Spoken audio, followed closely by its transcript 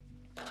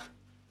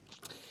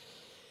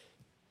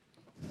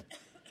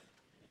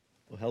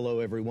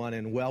Hello, everyone,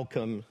 and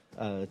welcome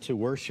to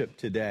worship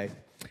today.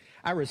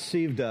 I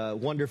received a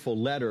wonderful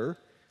letter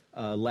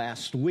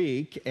last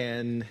week,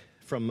 and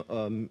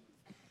from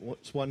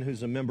one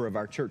who's a member of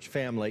our church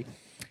family,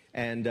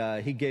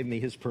 and he gave me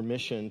his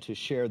permission to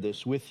share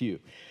this with you.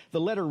 The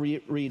letter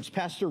reads,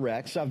 Pastor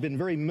Rex, I've been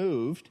very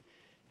moved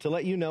to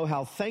let you know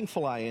how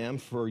thankful I am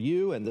for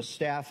you and the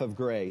staff of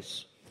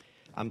Grace.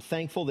 I'm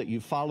thankful that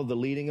you follow the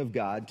leading of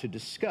God to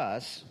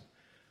discuss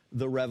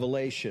the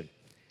revelation.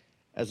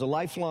 As a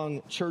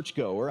lifelong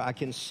churchgoer, I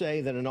can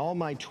say that in all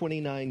my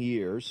 29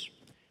 years,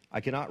 I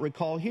cannot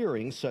recall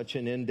hearing such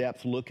an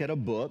in-depth look at a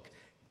book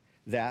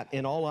that,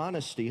 in all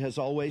honesty, has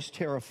always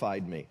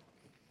terrified me.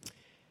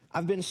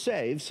 I've been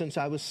saved since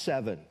I was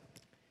 7.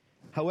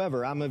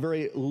 However, I'm a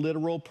very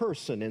literal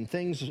person, and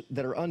things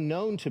that are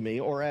unknown to me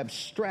or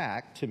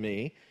abstract to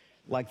me,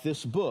 like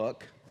this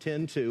book,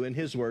 tend to, in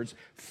his words,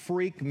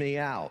 freak me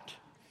out.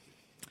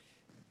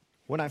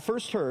 When I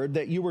first heard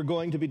that you were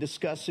going to be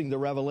discussing the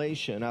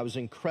revelation, I was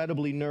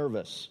incredibly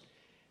nervous,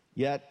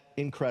 yet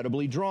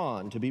incredibly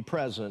drawn to be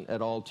present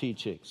at all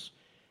teachings.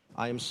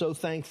 I am so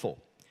thankful.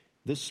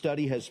 This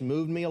study has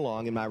moved me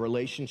along in my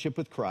relationship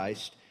with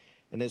Christ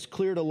and has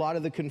cleared a lot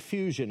of the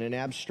confusion and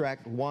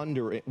abstract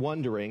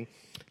wondering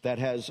that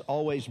has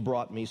always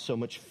brought me so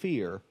much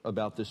fear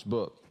about this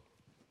book.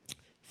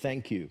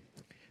 Thank you.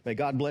 May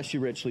God bless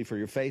you richly for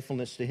your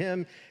faithfulness to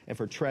Him and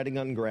for treading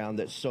on ground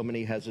that so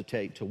many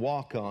hesitate to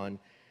walk on.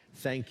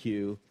 Thank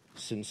you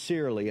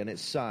sincerely. And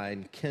it's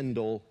signed,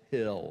 Kendall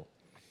Hill.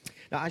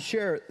 Now, I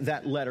share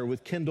that letter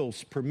with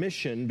Kendall's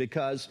permission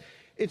because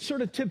it's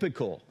sort of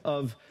typical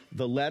of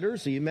the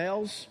letters,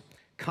 emails,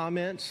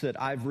 comments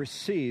that I've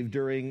received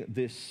during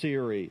this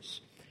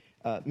series.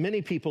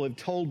 Many people have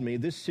told me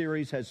this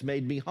series has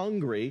made me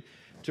hungry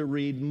to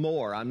read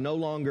more. I'm no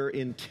longer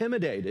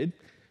intimidated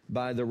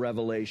by the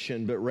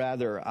revelation, but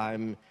rather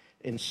I'm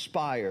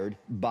inspired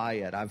by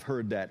it. I've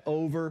heard that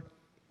over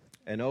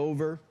and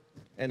over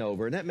and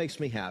over, and that makes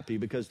me happy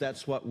because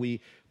that's what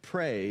we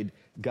prayed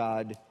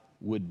God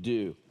would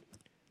do.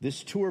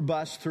 This tour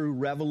bus through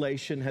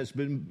Revelation has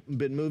been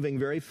moving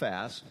very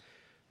fast,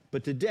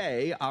 but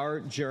today our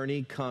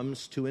journey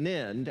comes to an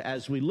end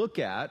as we look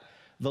at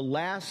the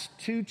last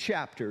two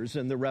chapters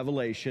in the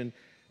Revelation,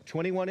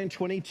 21 and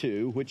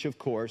 22, which of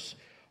course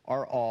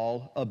are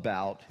all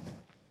about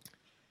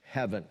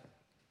heaven.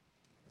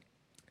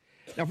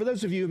 Now, for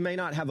those of you who may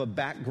not have a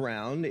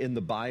background in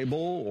the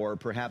Bible or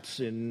perhaps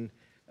in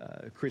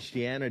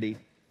Christianity,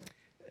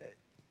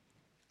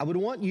 I would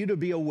want you to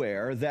be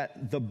aware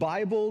that the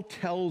Bible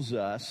tells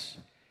us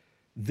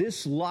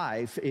this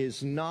life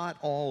is not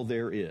all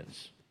there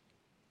is.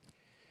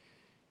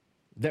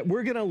 That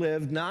we're going to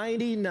live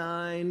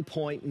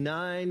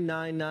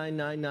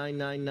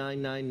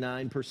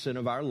 99.9999999%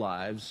 of our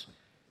lives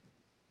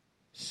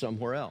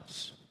somewhere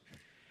else.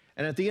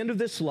 And at the end of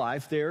this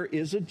life, there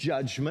is a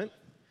judgment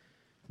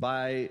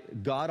by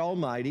God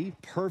Almighty,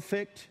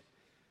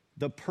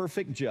 the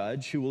perfect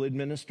judge who will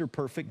administer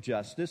perfect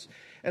justice.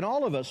 And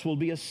all of us will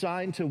be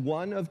assigned to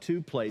one of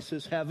two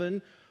places,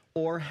 heaven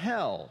or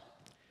hell.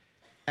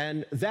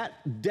 And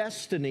that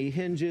destiny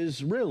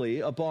hinges really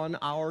upon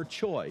our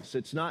choice.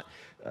 It's not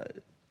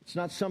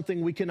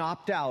something we can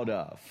opt out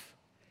of.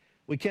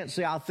 We can't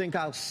say, I think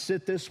I'll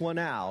sit this one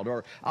out,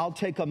 or I'll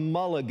take a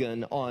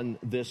mulligan on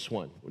this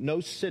one.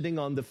 No sitting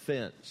on the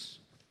fence.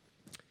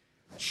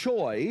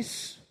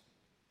 Choice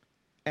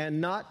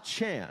and not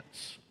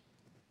chance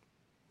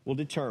will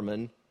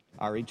determine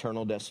our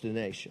eternal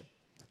destination.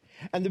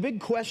 And the big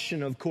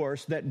question, of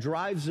course, that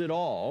drives it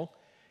all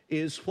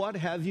is, what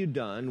have you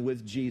done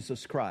with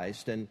Jesus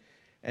Christ and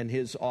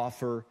His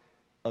offer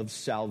of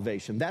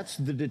salvation? That's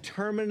the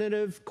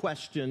determinative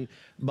question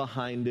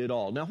behind it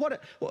all. Now,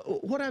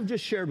 what I've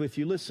just shared with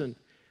you, listen,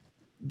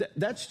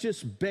 that's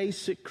just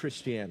basic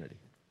Christianity.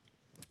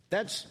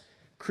 That's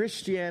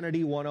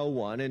Christianity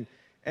 101.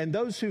 And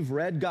those who've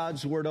read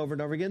God's Word over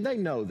and over again, they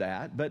know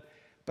that. But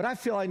I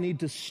feel I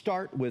need to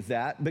start with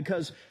that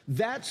because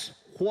that's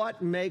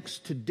what makes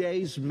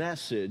today's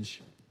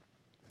message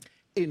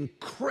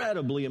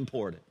incredibly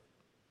important.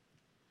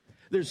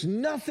 There's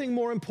nothing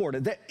more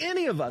important that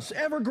any of us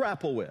ever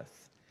grapple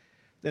with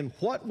than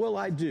what will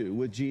I do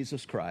with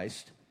Jesus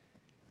Christ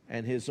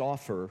and His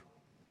offer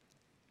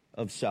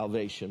of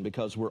salvation,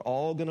 because we're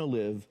all going to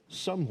live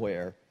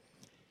somewhere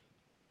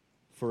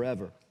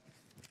forever.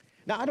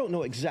 Now, I don't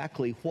know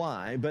exactly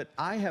why, but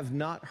I have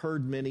not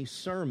heard many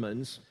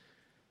sermons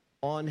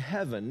on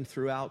heaven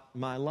throughout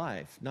my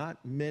life, not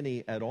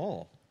many at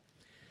all.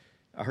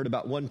 I heard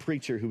about one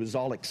preacher who was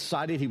all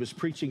excited. He was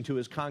preaching to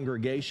his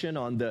congregation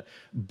on the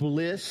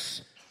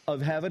bliss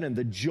of heaven and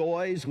the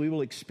joys we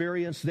will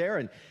experience there.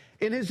 And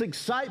in his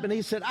excitement,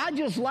 he said, I'd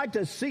just like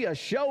to see a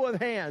show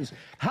of hands.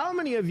 How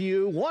many of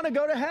you want to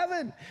go to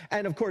heaven?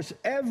 And of course,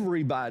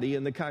 everybody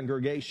in the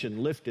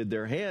congregation lifted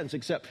their hands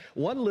except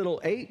one little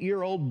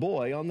 8-year-old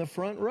boy on the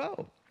front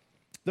row.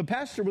 The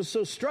pastor was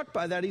so struck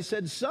by that, he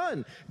said,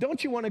 son,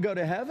 don't you want to go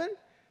to heaven?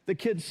 The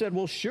kid said,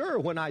 well, sure,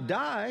 when I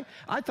die.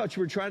 I thought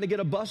you were trying to get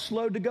a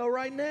busload to go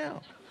right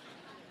now.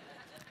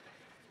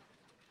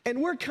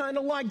 And we're kind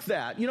of like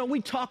that. You know,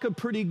 we talk a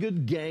pretty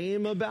good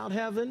game about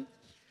heaven.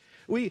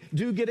 We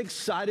do get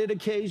excited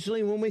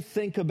occasionally when we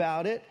think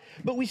about it,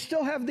 but we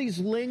still have these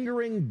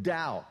lingering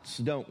doubts,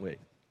 don't we?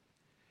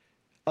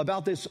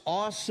 About this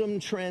awesome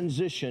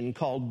transition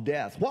called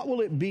death. What will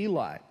it be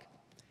like?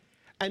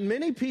 And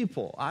many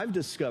people, I've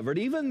discovered,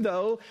 even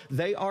though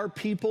they are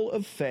people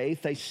of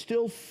faith, they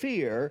still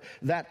fear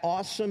that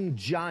awesome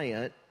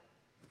giant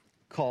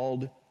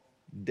called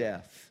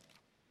death.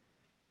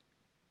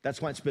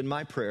 That's why it's been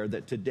my prayer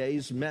that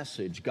today's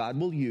message, God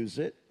will use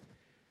it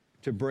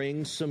to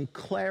bring some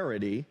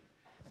clarity,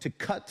 to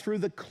cut through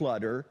the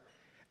clutter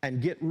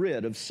and get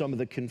rid of some of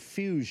the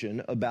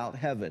confusion about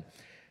heaven.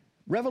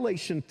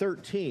 Revelation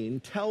 13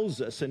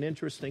 tells us an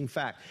interesting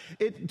fact.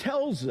 It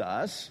tells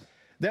us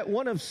that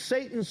one of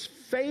Satan's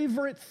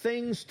favorite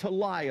things to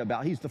lie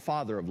about, he's the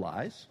father of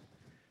lies.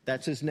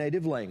 That's his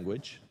native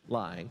language,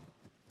 lying.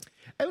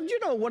 And you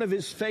know, one of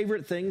his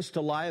favorite things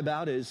to lie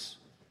about is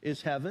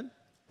heaven.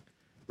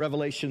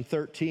 Revelation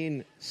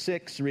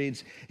 13:6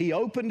 reads, he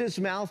opened his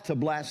mouth to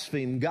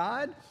blaspheme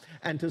God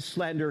and to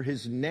slander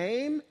his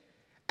name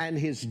and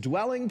his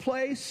dwelling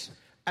place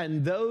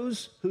and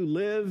those who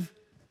live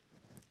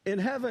in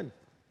heaven.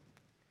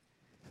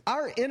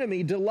 Our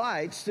enemy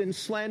delights in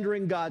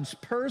slandering God's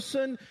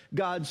person,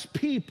 God's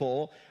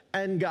people,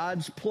 and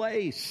God's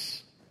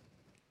place.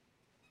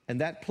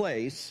 And that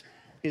place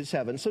is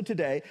heaven. So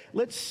today,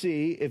 let's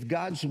see if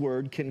God's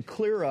word can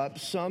clear up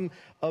some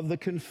of the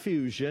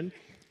confusion.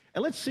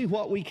 And let's see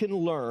what we can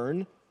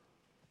learn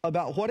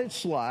about what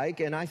it's like.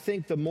 And I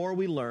think the more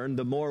we learn,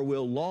 the more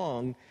we'll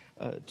long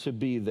to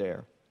be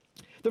there.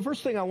 The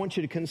first thing I want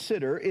you to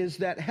consider is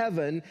that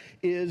heaven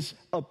is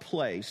a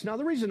place. Now,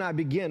 the reason I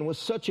begin with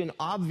such an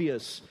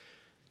obvious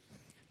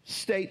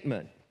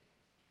statement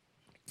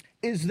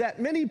is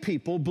that many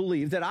people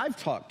believe, that I've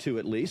talked to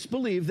at least,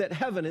 believe that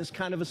heaven is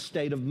kind of a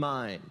state of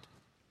mind.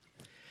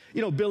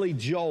 You know, Billy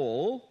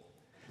Joel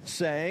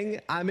saying,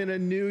 I'm in a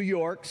New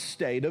York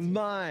state of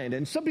mind.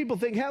 And some people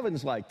think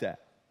heaven's like that.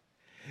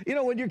 You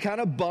know, when you're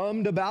kind of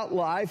bummed about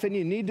life and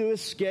you need to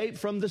escape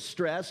from the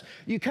stress,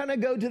 you kind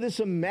of go to this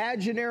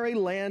imaginary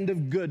land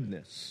of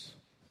goodness,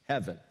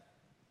 heaven.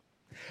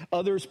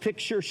 Others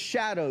picture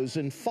shadows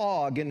and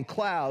fog and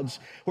clouds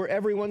where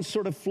everyone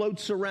sort of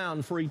floats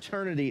around for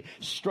eternity,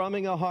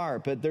 strumming a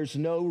harp, but there's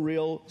no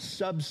real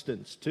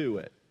substance to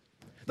it.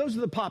 Those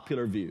are the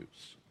popular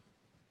views.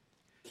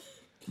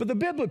 But the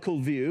biblical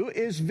view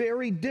is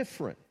very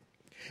different.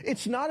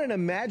 It's not an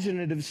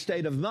imaginative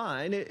state of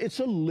mind, it's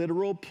a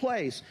literal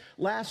place.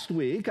 Last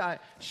week, I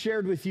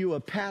shared with you a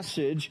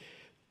passage,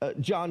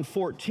 John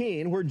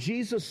 14, where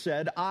Jesus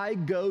said, I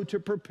go to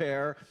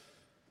prepare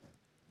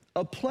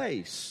a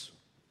place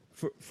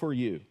for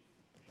you.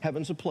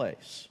 Heaven's a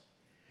place.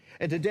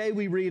 And today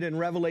we read in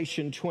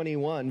Revelation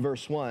 21,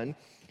 verse 1,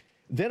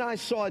 then I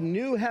saw a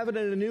new heaven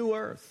and a new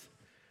earth.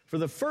 For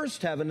the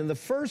first heaven and the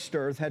first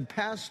earth had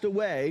passed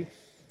away.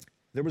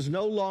 There was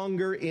no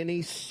longer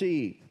any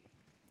sea.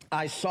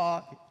 I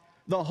saw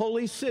the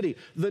holy city,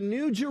 the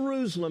new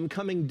Jerusalem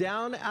coming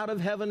down out of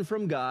heaven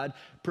from God,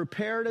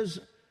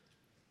 dressed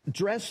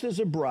as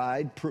a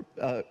bride,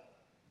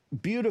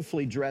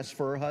 beautifully dressed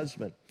for her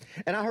husband.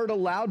 And I heard a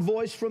loud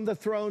voice from the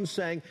throne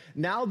saying,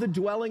 now the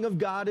dwelling of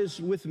God is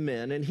with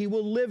men, and he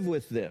will live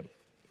with them.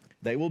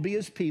 They will be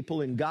his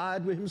people, and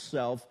God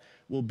himself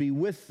will be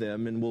with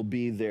them and will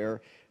be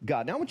their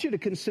God. Now I want you to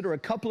consider a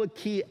couple of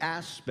key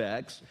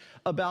aspects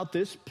about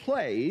this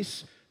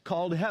place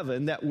called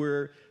heaven that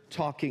we're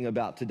talking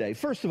about today.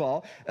 First of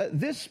all,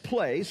 this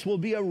place will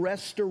be a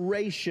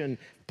restoration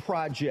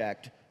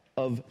project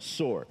of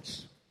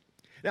sorts.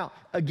 Now,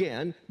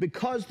 again,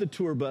 because the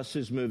tour bus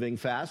is moving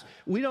fast,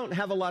 we don't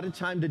have a lot of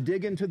time to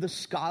dig into the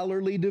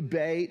scholarly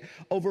debate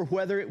over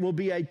whether it will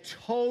be a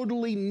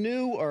totally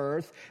new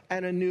earth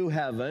and a new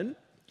heaven,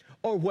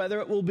 or whether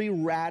it will be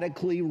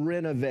radically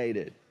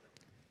renovated.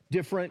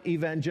 Different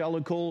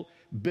evangelical,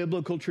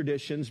 biblical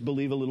traditions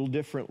believe a little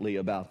differently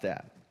about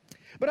that.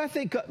 But I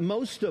think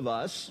most of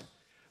us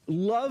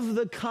love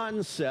the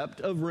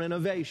concept of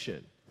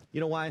renovation. You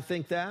know why I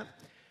think that?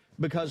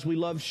 Because we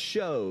love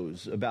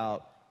shows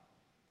about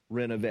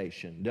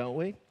renovation, don't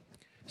we?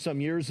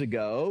 Some years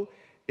ago,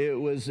 it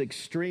was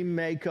Extreme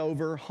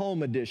Makeover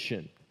Home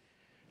Edition.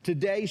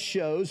 Today's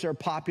shows are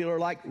popular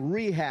like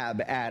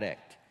Rehab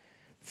Addict,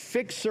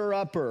 Fixer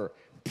Upper,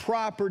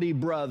 Property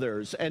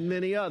Brothers, and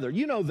many others.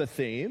 You know the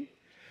theme.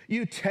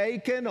 You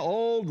take an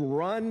old,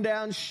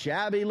 rundown,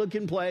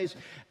 shabby-looking place,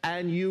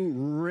 and you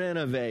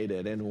renovate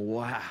it, and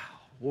wow,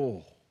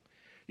 whoa,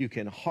 you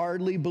can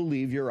hardly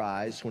believe your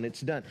eyes when it's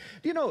done.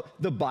 Do you know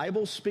the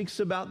Bible speaks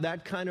about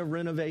that kind of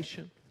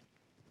renovation?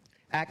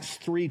 Acts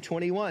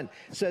 3:21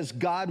 says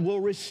God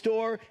will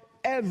restore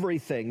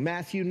everything.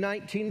 Matthew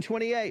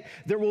 19:28,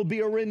 there will be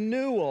a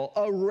renewal,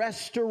 a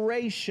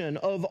restoration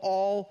of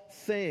all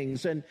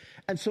things. And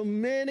so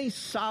many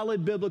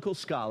solid biblical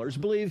scholars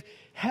believe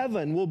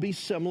heaven will be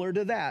similar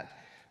to that.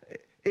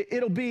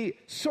 It'll be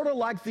sort of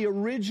like the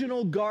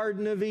original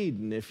Garden of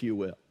Eden, if you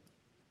will,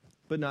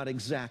 but not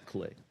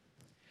exactly.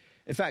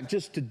 In fact,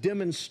 just to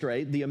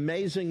demonstrate the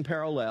amazing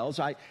parallels,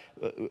 I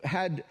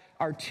had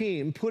our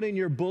team put in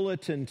your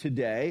bulletin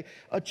today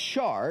a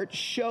chart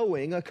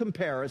showing a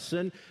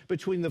comparison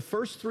between the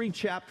first 3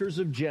 chapters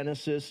of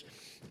Genesis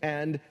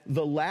and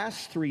the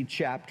last 3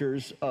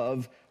 chapters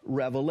of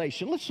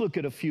Revelation. Let's look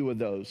at a few of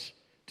those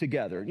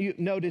together. You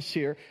notice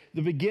here,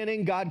 the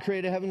beginning, God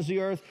created heavens and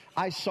the earth.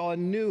 I saw a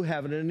new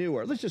heaven and a new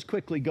earth. Let's just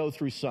quickly go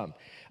through some.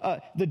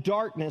 The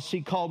darkness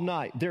he called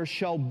night. There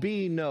shall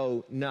be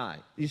no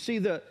night. You see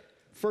the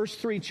first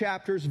 3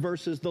 chapters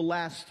versus the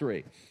last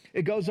 3.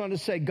 It goes on to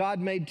say, God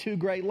made 2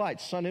 great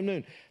lights, sun and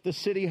moon. The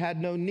city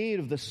had no need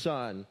of the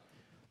sun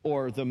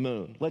or the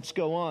moon. Let's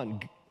go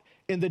on.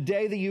 In the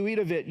day that you eat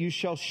of it, you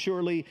shall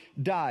surely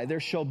die. There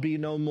shall be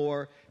no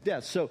more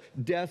death. So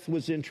death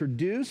was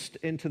introduced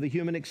into the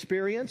human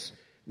experience.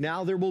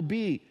 Now there will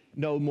be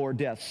no more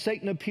death.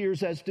 Satan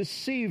appears as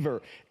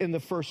deceiver in the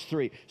first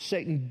 3.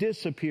 Satan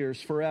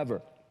disappears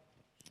forever.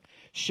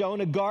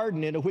 Shown a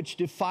garden into which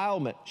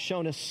defilement,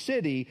 shown a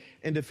city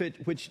into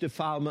which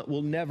defilement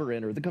will never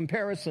enter. The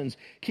comparisons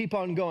keep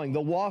on going. The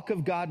walk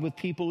of God with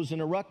people is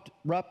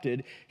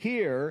interrupted.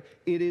 Here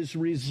it is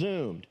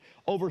resumed.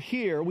 Over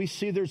here we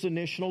see there's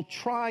initial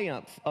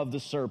triumph of the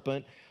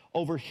serpent.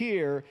 Over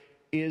here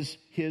is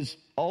his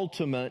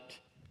ultimate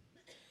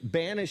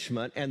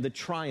banishment and the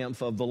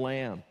triumph of the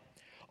Lamb.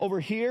 Over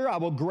here, I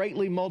will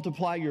greatly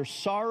multiply your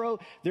sorrow.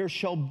 There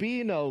shall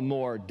be no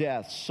more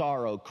death,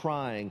 sorrow,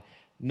 crying,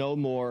 no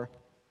more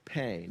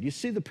pain. You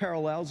see the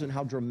parallels and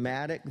how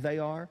dramatic they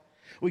are?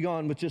 We go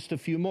on with just a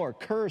few more.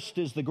 Cursed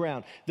is the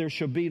ground. There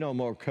shall be no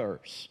more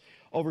curse.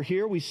 Over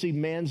here, we see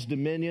man's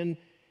dominion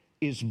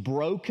is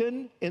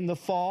broken in the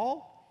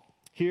fall.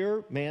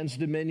 Here, man's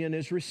dominion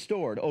is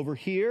restored. Over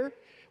here,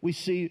 we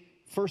see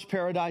first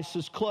paradise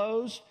is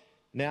closed.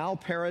 Now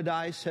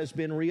paradise has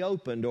been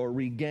reopened or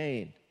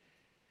regained.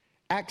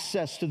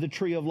 Access to the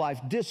tree of life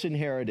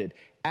disinherited.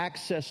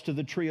 Access to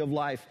the tree of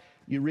life,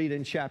 you read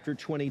in chapter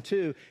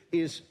 22,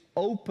 is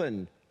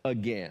open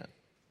again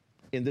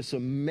in this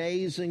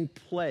amazing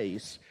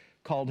place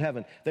called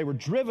heaven. They were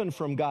driven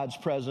from God's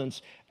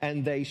presence,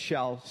 and they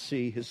shall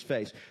see his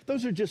face.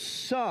 Those are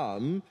just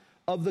some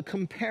of the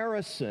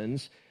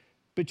comparisons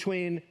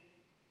between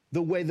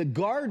the way the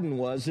garden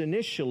was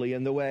initially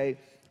and the way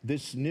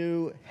this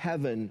new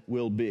heaven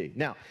will be.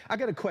 Now, I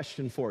got a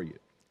question for you.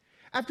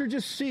 After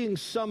just seeing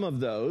some of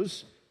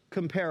those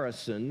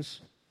comparisons,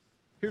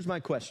 here's my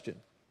question.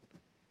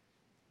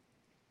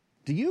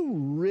 Do you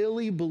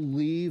really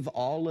believe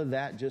all of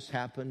that just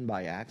happened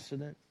by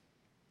accident?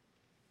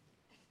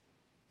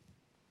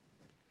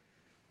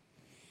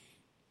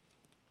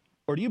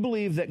 Or do you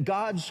believe that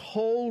God's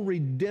whole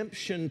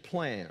redemption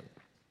plan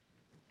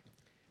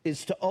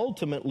is to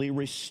ultimately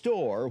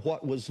restore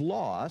what was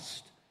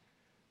lost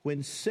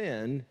when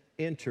sin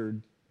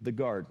entered the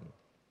garden?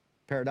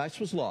 Paradise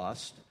was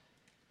lost,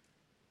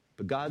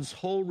 but God's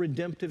whole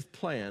redemptive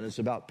plan is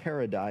about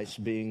paradise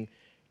being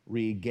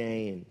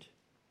regained.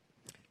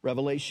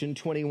 Revelation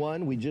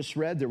 21, we just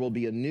read, there will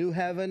be a new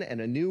heaven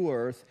and a new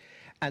earth.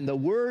 And the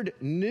word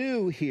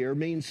new here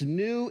means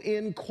new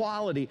in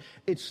quality.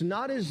 It's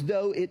not as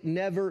though it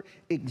never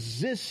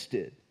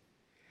existed.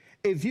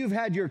 If you've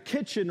had your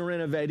kitchen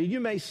renovated, you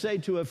may say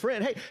to a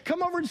friend, hey,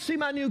 come over and see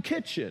my new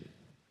kitchen.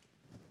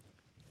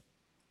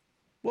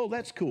 Well,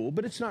 that's cool,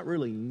 but it's not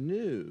really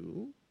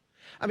new.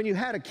 I mean, you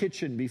had a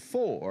kitchen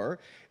before.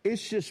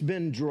 It's just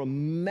been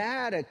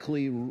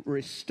dramatically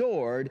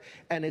restored,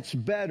 and it's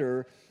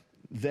better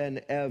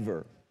than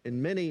ever.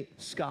 And many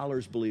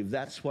scholars believe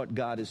that's what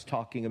God is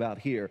talking about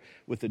here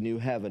with the new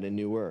heaven and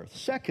new earth.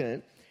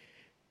 Second,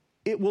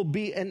 it will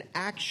be an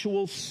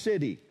actual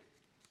city.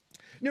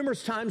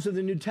 Numerous times in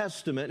the New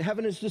Testament,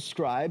 heaven is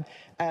described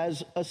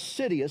as a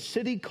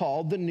city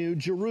called the New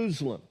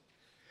Jerusalem.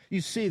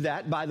 You see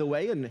that, by the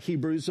way, in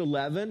Hebrews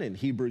 11 and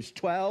Hebrews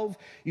 12.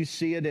 You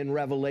see it in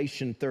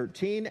Revelation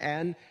 13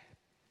 and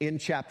in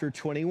chapter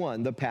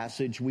 21, the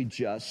passage we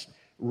just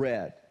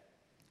read.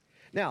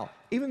 Now,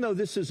 even though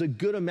this is a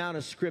good amount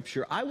of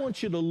scripture, I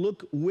want you to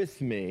look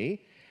with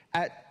me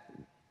at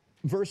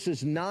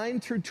verses 9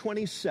 through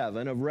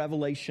 27 of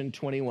Revelation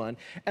 21,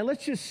 and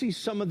let's just see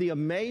some of the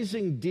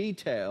amazing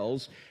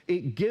details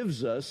it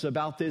gives us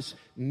about this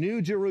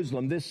New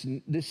Jerusalem,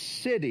 this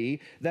city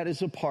that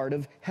is a part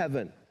of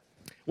heaven.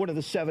 One of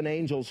the 7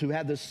 angels who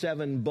had the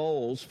 7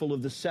 bowls full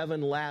of the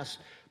 7 last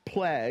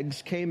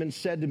plagues came and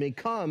said to me,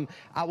 come,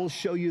 I will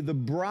show you the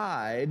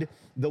bride,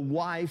 the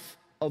wife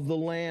of the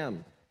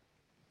Lamb.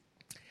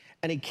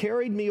 And he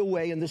carried me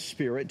away in the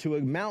Spirit to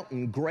a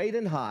mountain great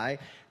and high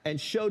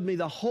and showed me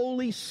the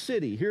holy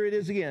city. Here it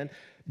is again,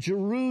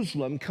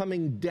 Jerusalem,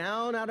 coming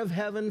down out of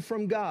heaven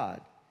from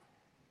God.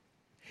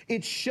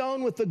 It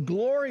shone with the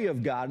glory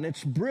of God, and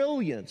its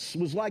brilliance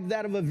was like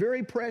that of a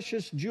very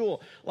precious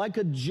jewel, like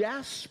a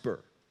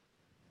jasper,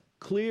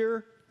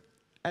 clear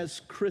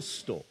as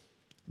crystal.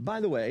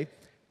 By the way,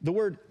 the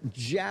word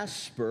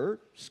jasper,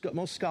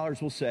 most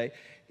scholars will say,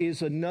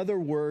 is another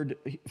word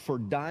for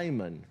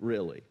diamond,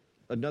 really.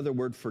 Another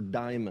word for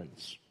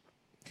diamonds.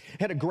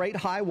 It had a great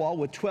high wall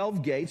with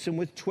 12 gates and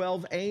with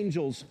 12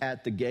 angels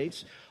at the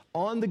gates.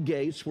 On the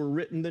gates were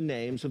written the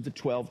names of the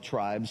 12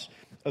 tribes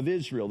of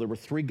Israel. There were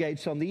 3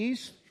 gates on the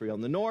east, 3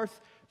 on the north,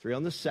 3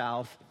 on the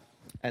south,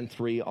 and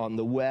 3 on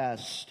the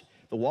west.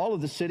 The wall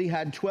of the city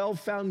had 12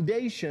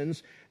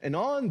 foundations, and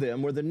on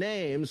them were the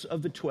names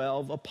of the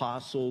 12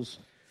 apostles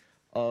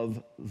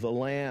of the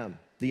Lamb.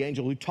 The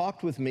angel who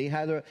talked with me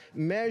had a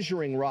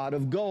measuring rod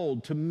of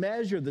gold to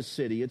measure the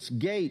city, its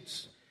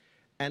gates,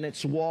 and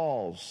its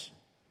walls.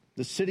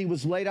 The city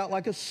was laid out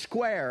like a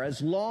square,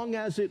 as long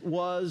as it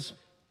was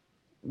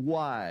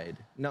wide.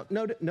 Now,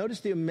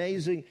 notice the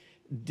amazing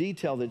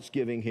detail that's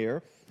giving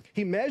here.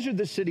 He measured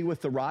the city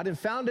with the rod and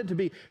found it to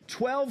be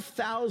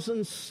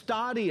 12,000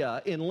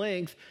 stadia in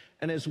length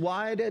and as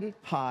wide and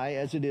high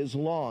as it is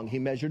long. He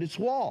measured its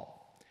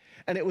wall,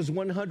 and it was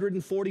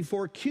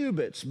 144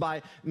 cubits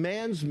by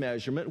man's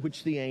measurement,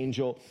 which the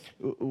angel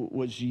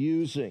was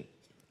using.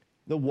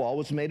 The wall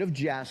was made of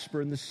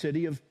jasper and the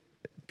city of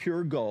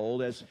pure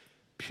gold, as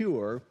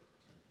pure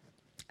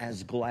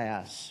as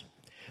glass.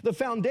 The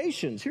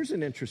foundations, here's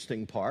an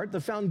interesting part.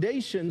 The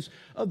foundations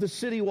of the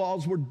city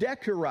walls were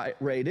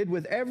decorated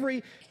with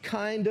every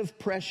kind of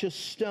precious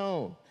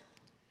stone.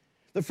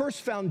 The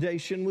first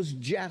foundation was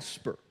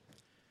jasper,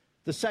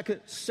 the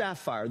second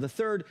sapphire, the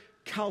third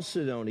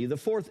chalcedony, the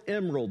fourth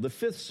emerald, the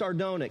fifth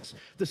sardonyx,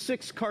 the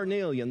sixth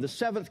carnelian, the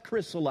seventh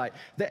chrysolite,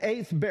 the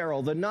eighth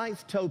beryl, the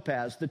ninth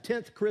topaz, the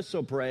 10th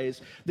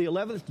chrysoprase, the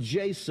 11th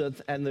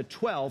jacinth, and the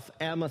 12th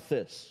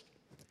amethyst.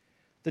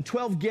 The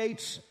 12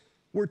 gates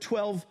were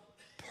 12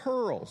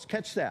 pearls.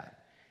 Catch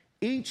that.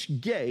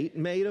 Each gate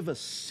made of a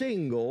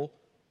single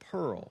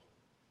pearl.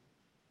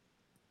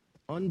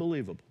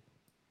 Unbelievable.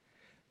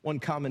 One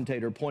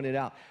commentator pointed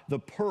out the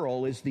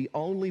pearl is the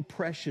only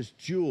precious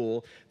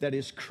jewel that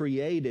is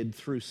created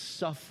through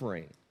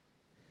suffering.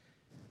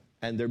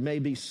 And there may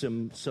be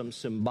some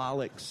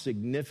symbolic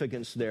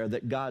significance there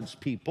that God's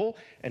people,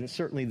 and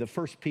certainly the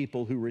first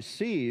people who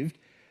received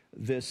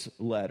this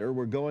letter,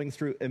 were going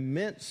through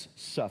immense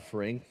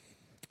suffering,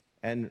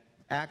 and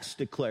Acts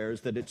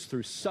declares that it's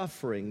through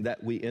suffering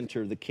that we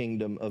enter the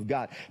kingdom of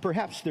God.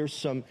 Perhaps there's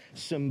some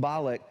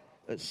symbolic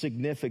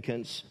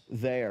significance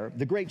there.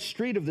 The great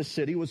street of the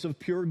city was of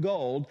pure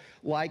gold,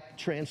 like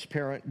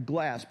transparent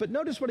glass. But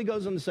notice what he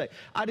goes on to say.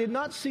 I did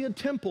not see a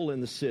temple in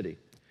the city,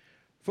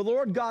 for the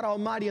Lord God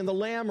Almighty and the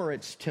Lamb are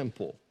its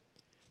temple.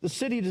 The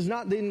city does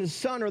not need the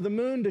sun or the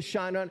moon to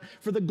shine on,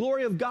 for the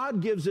glory of God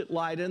gives it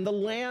light, and the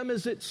Lamb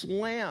is its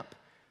lamp.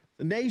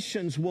 The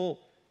nations will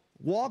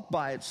walk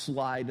by its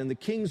light, and the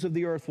kings of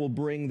the earth will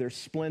bring their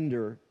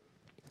splendor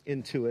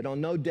into it.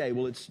 On no day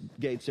will its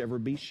gates ever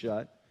be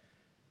shut.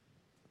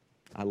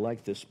 I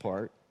like this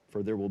part,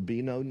 for there will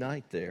be no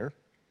night there.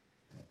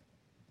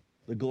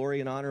 The glory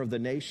and honor of the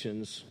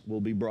nations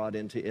will be brought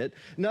into it.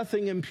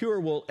 Nothing impure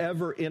will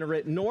ever enter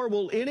it, nor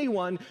will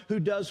anyone who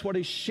does what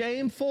is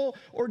shameful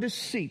or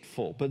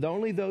deceitful, but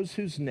only those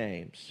whose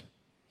names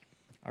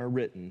are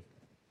written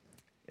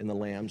in the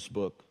Lamb's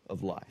book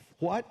of life.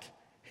 What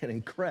an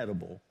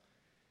incredible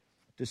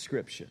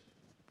description.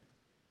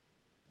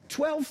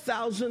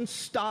 12,000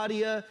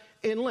 stadia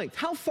in length.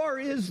 How far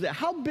is that?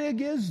 How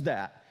big is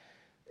that?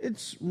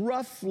 It's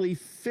roughly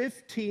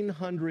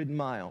 1,500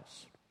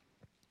 miles.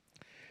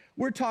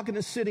 We're talking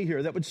a city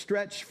here that would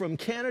stretch from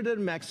Canada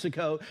to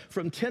Mexico,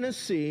 from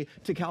Tennessee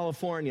to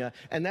California,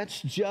 and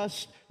that's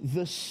just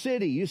the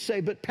city. You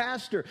say, but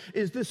Pastor,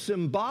 is this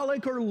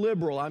symbolic or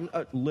liberal?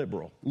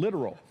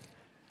 Literal.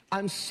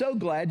 I'm so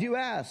glad you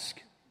ask.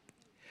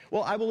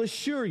 Well, I will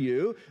assure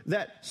you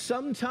that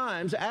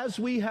sometimes, as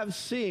we have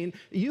seen,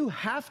 you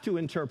have to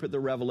interpret the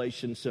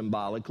revelation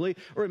symbolically,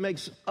 or it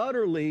makes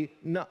utterly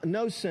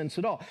no sense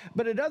at all.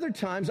 But at other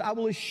times, I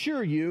will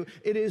assure you,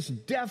 it is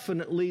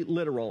definitely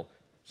literal.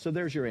 So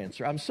there's your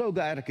answer. I'm so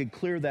glad I could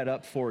clear that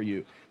up for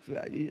you.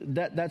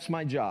 That's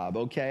my job,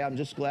 okay? I'm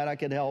just glad I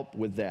could help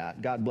with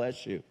that. God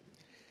bless you.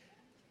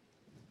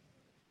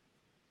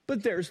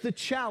 But there's the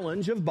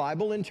challenge of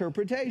Bible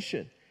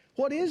interpretation.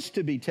 What is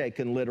to be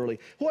taken literally?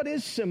 What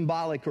is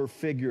symbolic or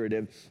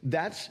figurative?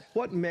 That's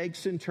what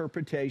makes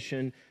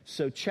interpretation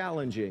so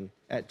challenging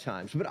at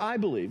times. But I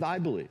believe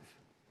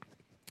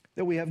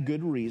that we have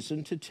good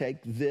reason to take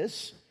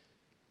this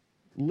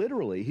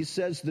literally. He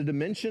says the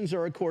dimensions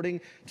are according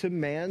to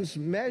man's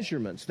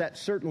measurements. That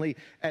certainly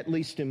at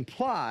least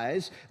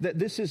implies that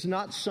this is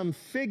not some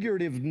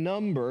figurative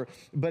number,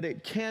 but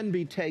it can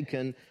be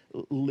taken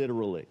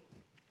literally.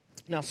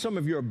 Now, some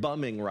of you are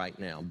bumming right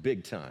now,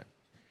 big time.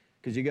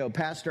 Because you go,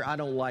 Pastor, I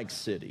don't like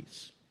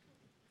cities.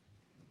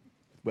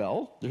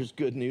 Well, there's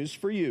good news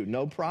for you.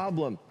 No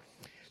problem.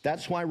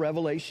 That's why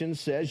Revelation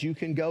says you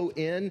can go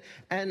in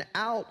and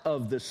out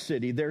of the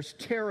city. There's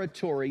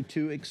territory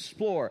to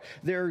explore.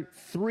 There are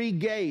 3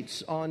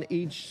 gates on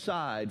each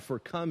side for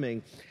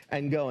coming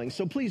and going.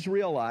 So please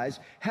realize,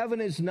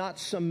 heaven is not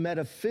some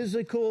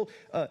metaphysical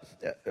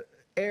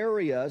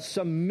area,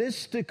 some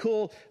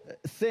mystical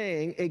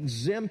thing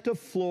exempt of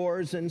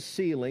floors and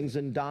ceilings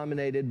and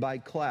dominated by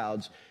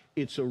clouds.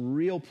 It's a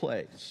real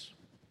place.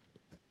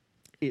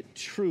 It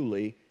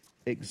truly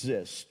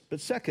exist. But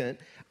second,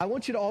 I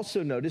want you to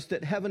also notice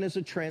that heaven is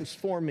a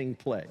transforming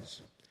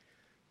place.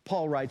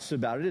 Paul writes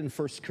about it in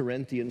 1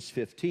 Corinthians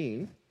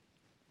 15.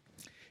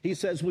 He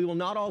says, we will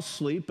not all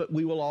sleep, but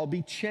we will all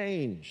be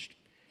changed.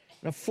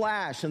 In a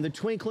flash, in the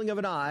twinkling of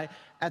an eye,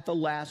 at the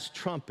last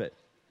trumpet.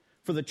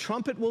 For the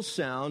trumpet will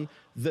sound,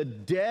 the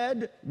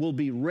dead will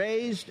be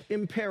raised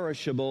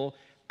imperishable,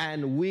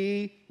 and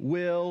we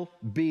will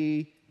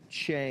be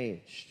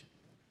changed.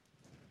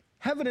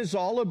 Heaven is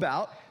all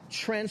about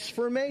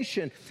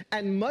transformation,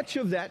 and much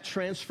of that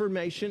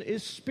transformation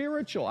is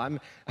spiritual. I'm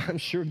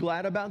sure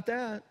glad about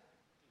that.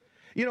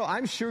 You know,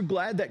 I'm sure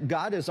glad that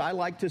God, as I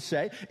like to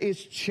say,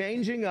 is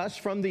changing us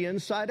from the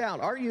inside out.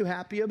 Aren't you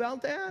happy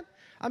about that?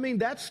 I mean,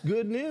 that's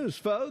good news,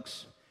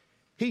 folks.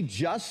 He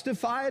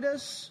justified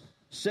us,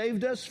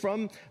 saved us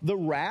from the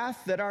wrath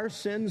that our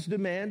sins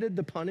demanded,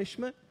 the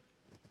punishment.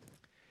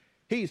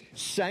 He's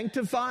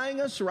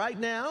sanctifying us right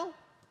now.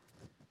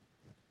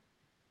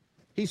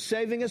 He's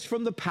saving us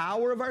from the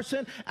power of our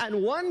sin.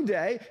 And one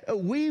day,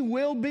 we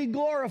will be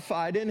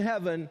glorified in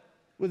heaven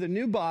with a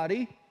new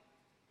body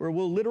where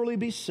we'll literally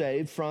be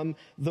saved from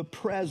the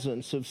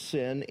presence of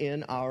sin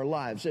in our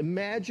lives.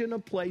 Imagine a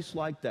place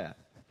like that.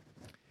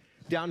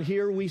 Down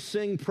here we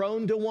sing,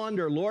 prone to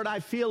wander. Lord, I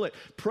feel it.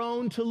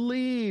 Prone to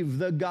leave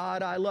the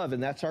God I love.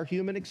 And that's our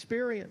human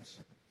experience.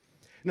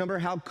 No matter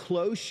how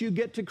close you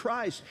get to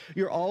Christ,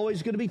 you're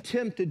always going to be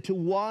tempted to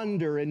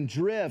wander and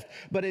drift.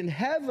 But in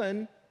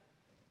heaven,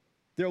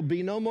 there'll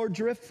be no more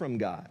drift from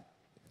God.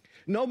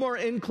 No more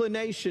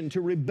inclination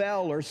to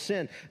rebel or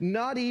sin.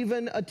 Not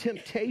even a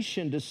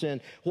temptation to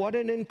sin. What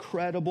an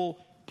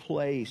incredible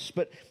place.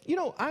 But, you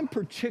know, I'm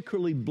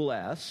particularly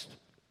blessed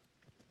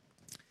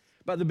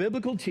by the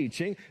biblical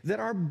teaching that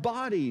our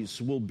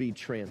bodies will be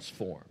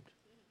transformed.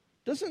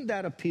 Doesn't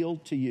that appeal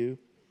to you?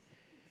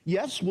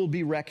 Yes, we'll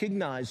be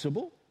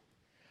recognizable.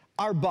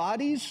 Our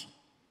bodies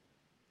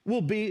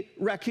will be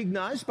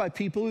recognized by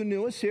people who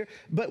knew us here,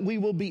 but we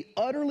will be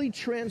utterly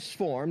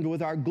transformed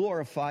with our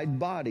glorified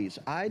bodies.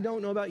 I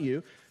don't know about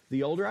you.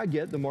 The older I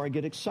get, the more I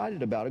get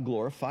excited about a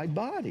glorified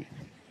body.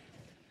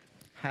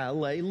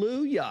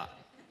 Hallelujah.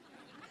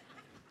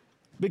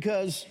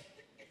 Because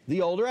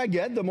the older I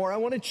get, the more I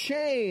want to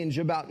change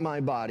about my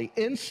body.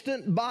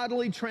 Instant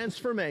bodily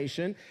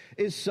transformation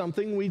is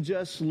something we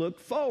just look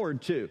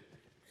forward to.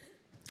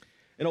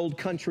 An old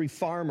country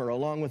farmer,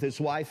 along with his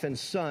wife and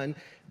son,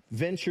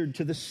 ventured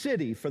to the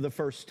city for the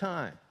first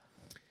time.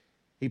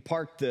 He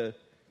parked the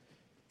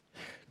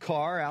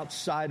car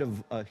outside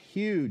of a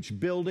huge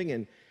building,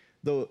 and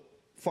the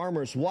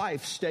farmer's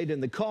wife stayed in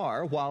the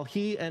car while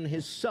he and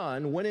his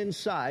son went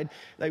inside.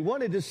 They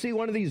wanted to see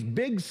one of these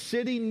big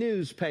city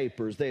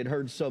newspapers they had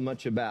heard so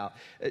much about.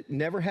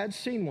 Never had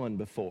seen one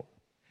before.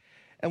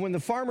 And when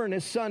the farmer and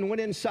his son went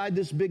inside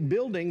this big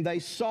building, they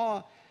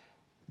saw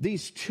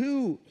these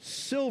two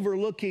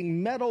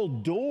silver-looking metal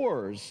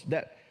doors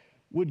that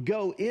would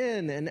go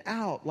in and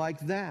out like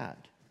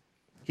that.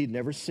 He'd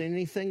never seen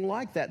anything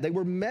like that. They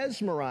were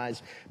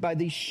mesmerized by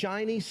these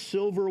shiny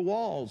silver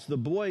walls. The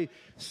boy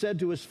said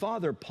to his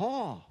father,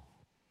 Pa,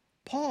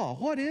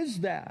 what is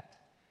that?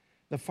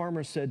 The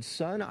farmer said,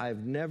 Son,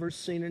 I've never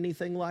seen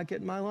anything like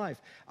it in my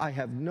life. I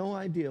have no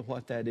idea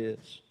what that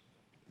is.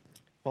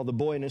 While the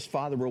boy and his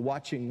father were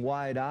watching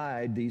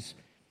wide-eyed these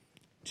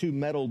two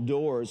metal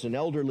doors, an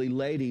elderly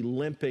lady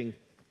limping,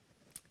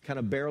 kind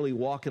of barely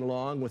walking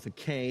along with a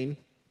cane,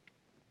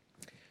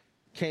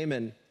 came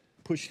and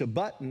pushed a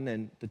button,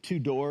 and the two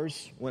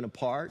doors went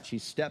apart. She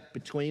stepped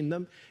between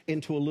them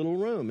into a little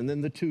room, and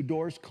then the two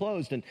doors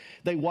closed, and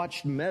they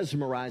watched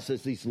mesmerized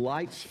as these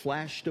lights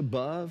flashed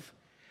above.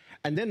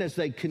 And then as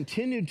they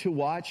continued to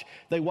watch,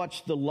 they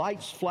watched the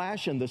lights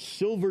flash and the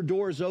silver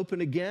doors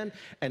open again,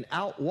 and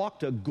out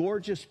walked a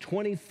gorgeous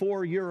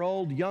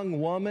 24-year-old young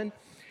woman,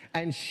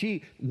 and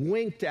she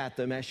winked at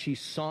them as she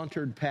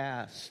sauntered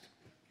past.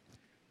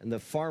 And the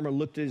farmer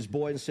looked at his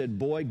boy and said,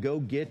 Boy, go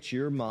get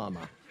your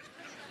mama.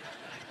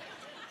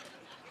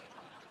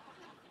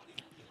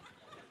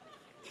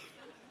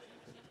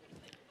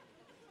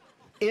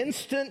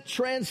 Instant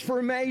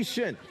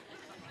transformation.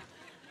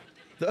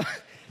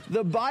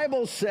 The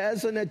Bible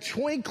says in a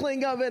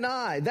twinkling of an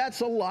eye. That's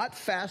a lot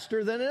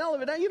faster than an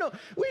elevator. Now, you know,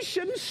 we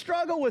shouldn't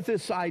struggle with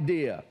this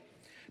idea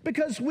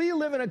because we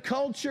live in a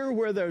culture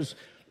where there's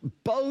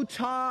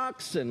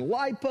Botox and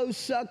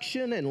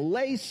liposuction and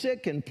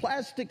LASIK and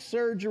plastic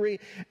surgery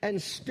and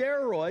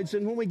steroids.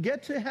 And when we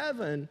get to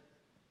heaven,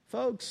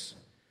 folks,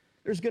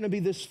 there's going to be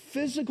this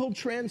physical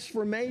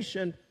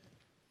transformation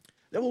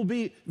that will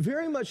be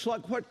very much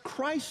like what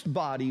Christ's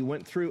body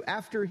went through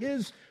after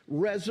his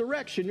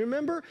resurrection. You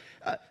remember?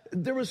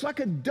 There was like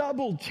a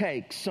double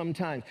take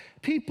sometimes.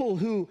 People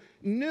who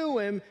knew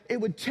him, it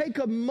would take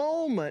a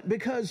moment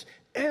because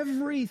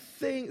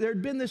everything, there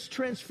had been this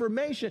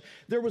transformation.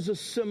 There was a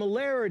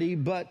similarity,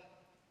 but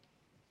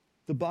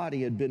the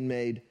body had been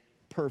made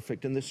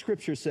perfect. And the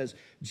scripture says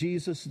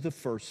Jesus is the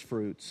first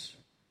fruits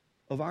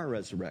of our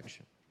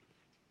resurrection.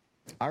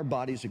 Our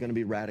bodies are going to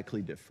be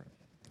radically different.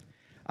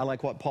 I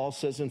like what Paul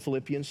says in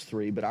Philippians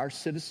 3, but our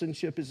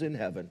citizenship is in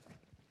heaven,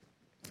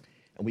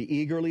 And we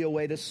eagerly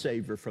await a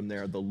Savior from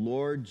there, the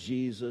Lord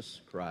Jesus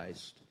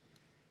Christ.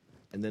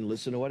 And then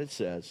listen to what it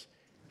says.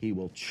 He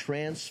will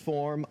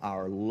transform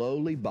our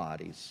lowly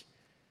bodies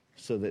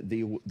so that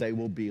they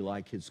will be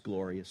like his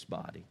glorious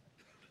body.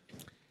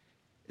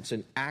 It's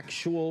an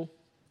actual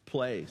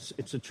place.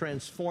 It's a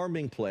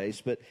transforming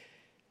place. But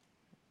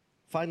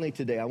finally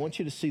today, I want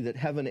you to see that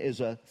heaven is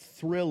a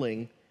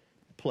thrilling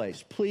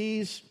place.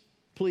 Please,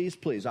 please,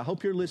 please, I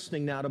hope you're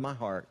listening now to my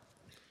heart.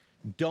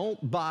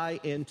 Don't buy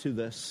into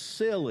the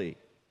silly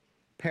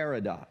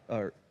paradox,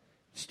 or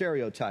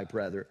stereotype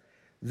rather,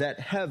 that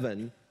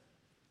heaven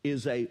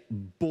is a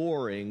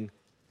boring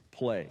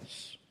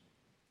place.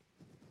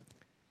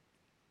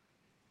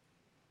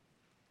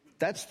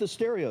 That's the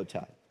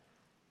stereotype.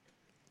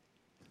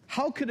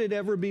 How could it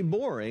ever be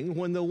boring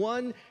when the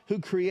one who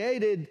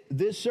created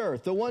this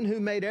earth, the one who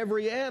made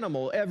every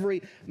animal,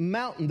 every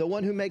mountain, the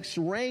one who makes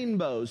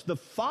rainbows, the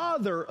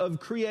father of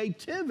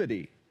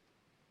creativity,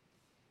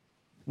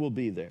 will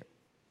be there?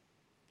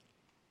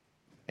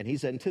 And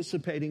he's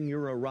anticipating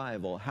your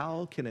arrival.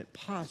 How can it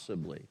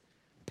possibly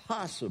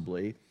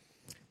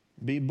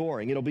be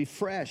boring? It'll be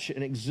fresh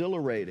and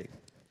exhilarating.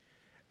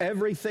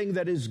 Everything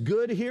that is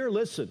good here,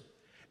 listen,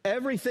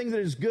 everything that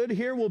is good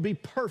here will be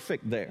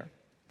perfect there.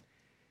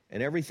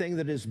 And everything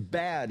that is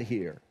bad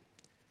here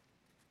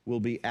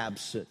will be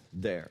absent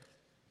there.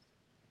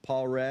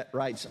 Paul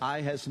writes,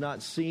 eye has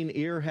not seen,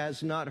 ear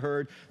has not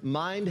heard,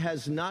 mind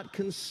has not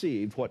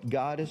conceived what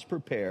God has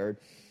prepared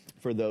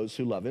for those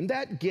who love him.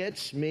 That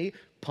gets me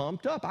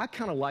pumped up. I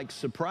kind of like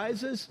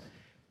surprises,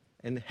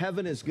 and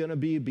heaven is going to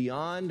be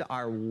beyond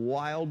our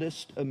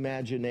wildest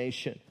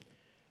imagination.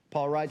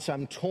 Paul writes,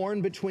 I'm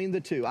torn between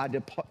the two. I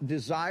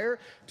desire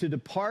to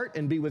depart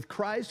and be with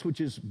Christ,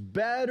 which is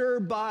better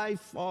by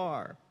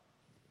far.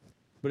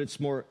 But it's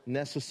more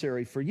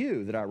necessary for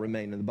you that I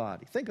remain in the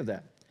body. Think of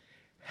that.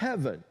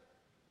 Heaven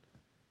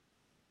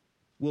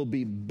will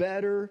be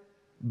better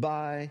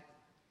by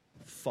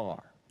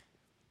far.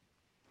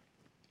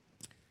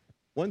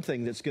 One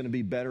thing that's going to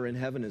be better in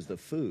heaven is the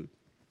food.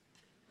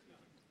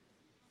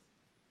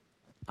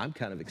 I'm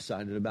kind of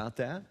excited about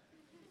that.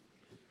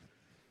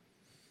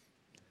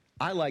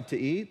 I like to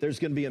eat. There's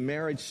going to be a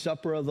marriage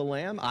supper of the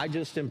Lamb. I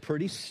just am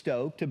pretty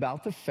stoked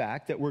about the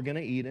fact that we're going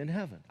to eat in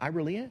heaven. I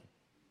really am.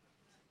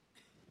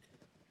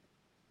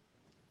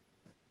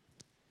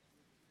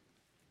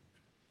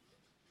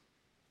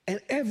 And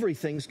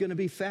everything's going to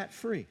be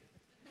fat-free.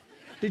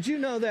 Did you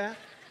know that?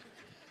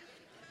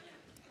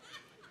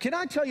 Can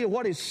I tell you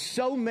what is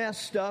so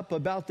messed up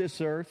about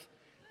this earth?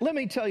 Let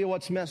me tell you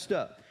what's messed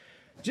up.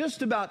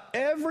 Just about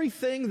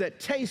everything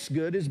that tastes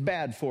good is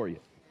bad for you.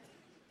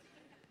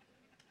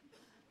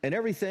 And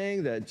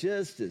everything that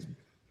just is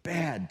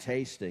bad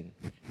tasting,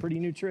 pretty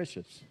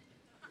nutritious.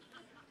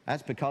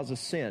 That's because of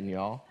sin,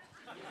 y'all.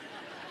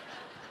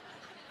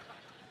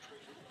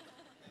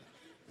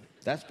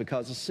 That's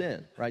because of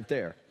sin, right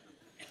there.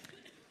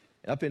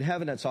 Up in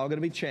heaven, that's all going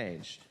to be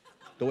changed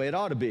the way it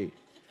ought to be.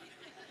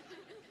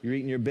 You're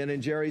eating your Ben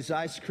 & Jerry's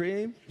ice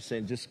cream. You're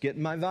saying, just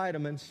getting my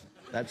vitamins.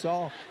 That's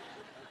all.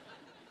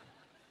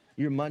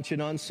 You're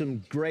munching on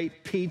some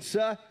great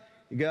pizza.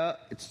 You go,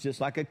 it's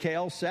just like a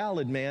kale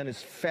salad, man.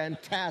 It's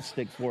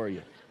fantastic for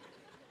you.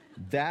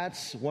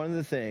 That's one of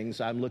the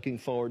things I'm looking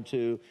forward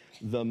to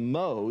the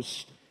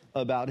most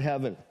about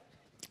heaven.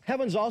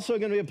 Heaven's also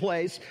going to be a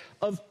place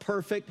of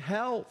perfect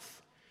health.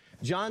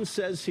 John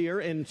says here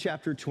in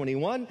chapter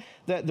 21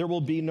 that there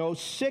will be no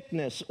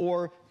sickness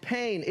or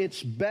pain.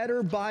 It's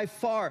better by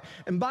far.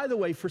 And by the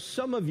way, for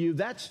some of you,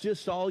 that's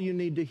just all you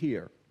need to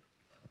hear.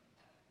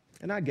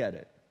 And I get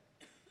it.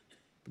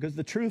 Because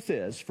the truth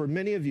is, for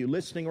many of you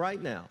listening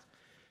right now,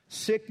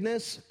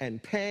 sickness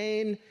and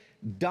pain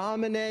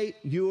dominate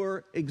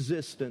your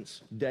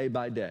existence day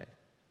by day.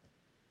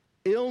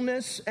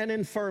 Illness and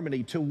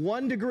infirmity, to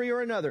one degree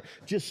or another,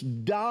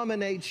 just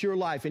dominates your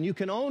life. And you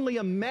can only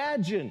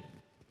imagine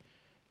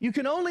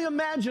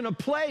a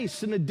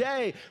place and a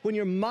day when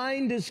your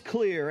mind is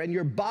clear and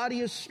your body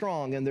is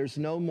strong and there's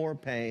no more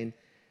pain.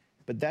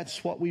 But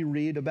that's what we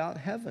read about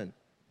heaven.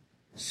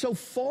 So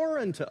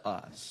foreign to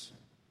us.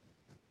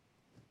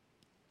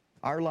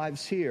 Our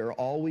lives here,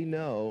 all we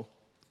know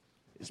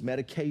is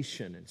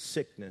medication and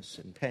sickness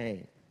and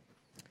pain.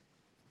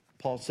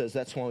 Paul says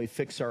that's why we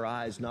fix our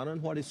eyes not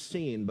on what is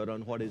seen, but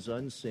on what is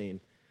unseen.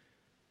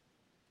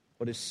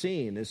 What is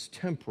seen is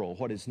temporal.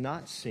 What is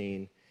not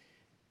seen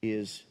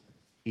is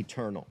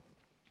eternal.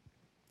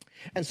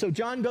 And so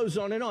John goes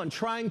on and on,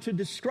 trying to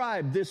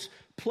describe this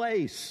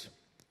place.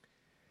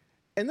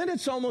 And then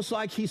it's almost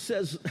like he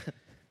says,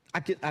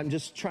 I'm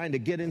just trying to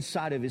get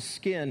inside of his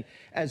skin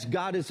as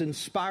God is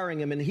inspiring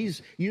him, and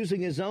he's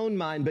using his own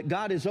mind, but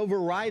God is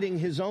overriding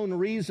his own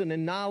reason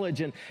and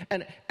knowledge. And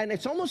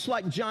it's almost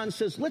like John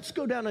says, let's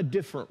go down a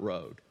different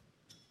road.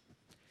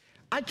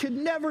 I could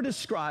never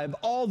describe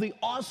all the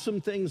awesome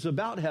things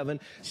about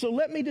heaven, so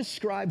let me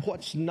describe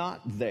what's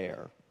not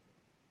there.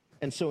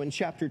 And so in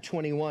chapter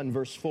 21,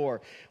 verse 4,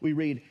 we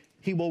read,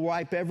 he will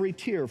wipe every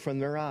tear from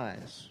their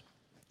eyes.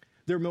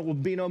 There will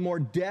be no more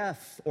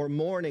death or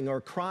mourning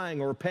or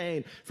crying or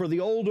pain, for the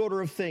old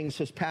order of things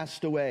has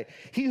passed away.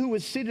 He who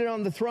was seated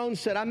on the throne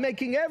said, I'm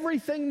making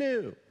everything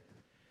new.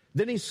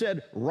 Then he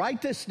said,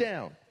 write this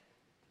down,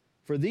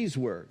 for these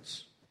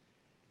words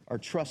are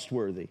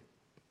trustworthy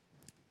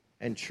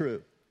and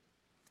true.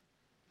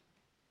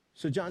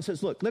 So John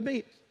says, look, let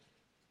me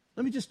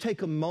just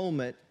take a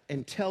moment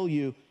and tell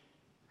you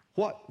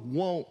what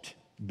won't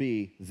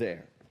be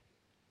there.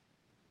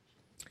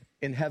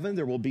 In heaven,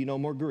 there will be no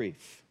more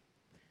grief,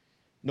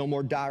 no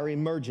more dire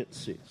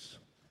emergencies,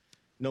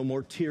 no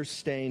more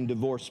tear-stained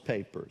divorce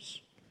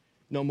papers,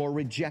 no more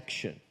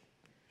rejection,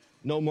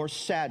 no more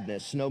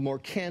sadness, no more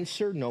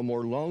cancer, no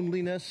more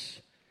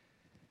loneliness.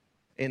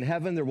 In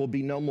heaven, there will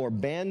be no more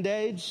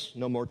Band-Aids,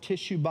 no more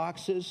tissue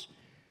boxes,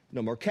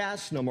 no more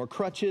casts, no more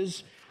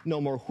crutches, no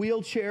more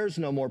wheelchairs,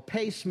 no more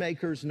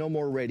pacemakers, no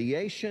more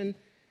radiation,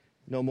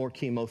 no more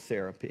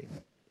chemotherapy.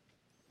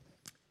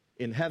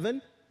 In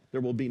heaven,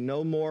 there will be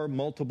no more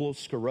multiple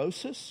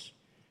sclerosis,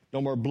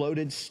 no more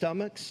bloated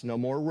stomachs, no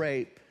more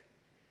rape,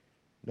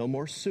 no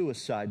more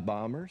suicide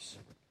bombers,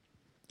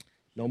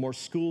 no more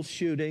school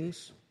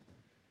shootings,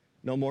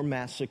 no more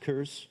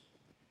massacres,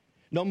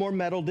 no more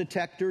metal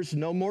detectors,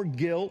 no more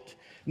guilt,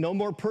 no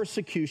more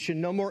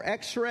persecution, no more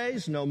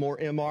x-rays, no more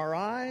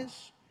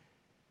MRIs,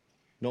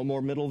 no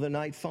more middle of the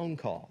night phone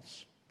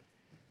calls,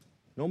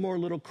 no more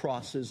little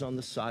crosses on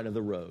the side of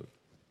the road.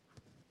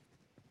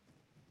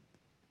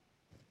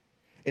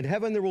 In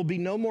heaven, there will be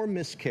no more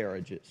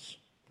miscarriages,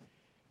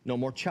 no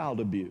more child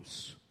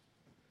abuse,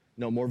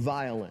 no more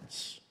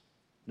violence,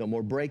 no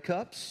more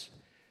breakups,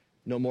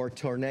 no more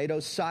tornado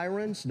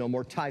sirens, no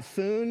more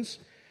typhoons,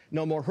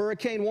 no more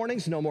hurricane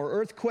warnings, no more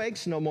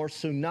earthquakes, no more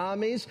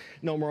tsunamis,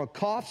 no more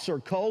coughs or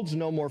colds,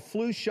 no more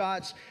flu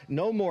shots,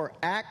 no more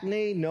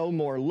acne, no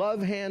more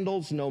love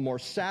handles, no more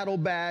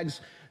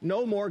saddlebags,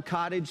 no more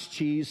cottage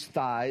cheese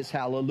thighs,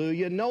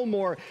 hallelujah, no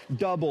more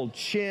double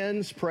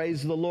chins,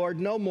 praise the Lord,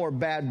 no more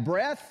bad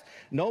breath,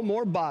 no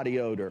more body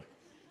odor,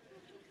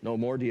 no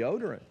more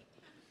deodorant,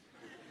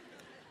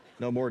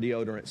 no more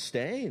deodorant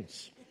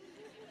stains,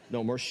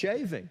 no more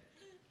shaving,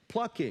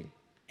 plucking,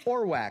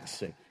 or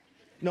waxing.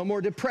 No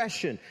more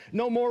depression.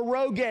 No more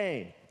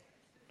Rogaine.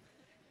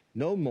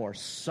 No more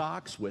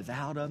socks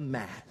without a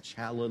match.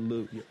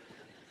 Hallelujah.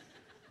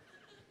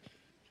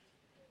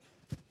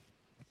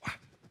 Wow.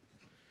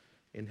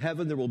 In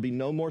heaven, there will be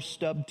no more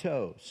stubbed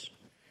toes.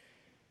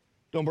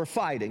 No more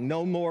fighting.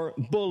 No more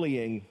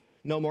bullying.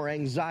 No more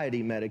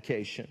anxiety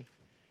medication.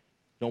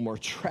 No more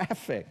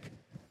traffic.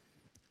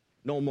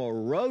 No more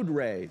road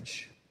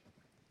rage.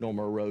 No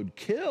more road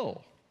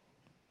kill.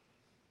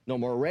 No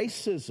more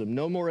racism,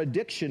 no more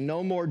addiction,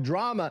 no more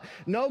drama,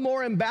 no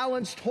more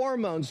imbalanced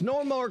hormones,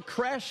 no more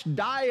crash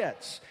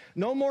diets,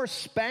 no more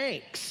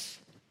Spanx.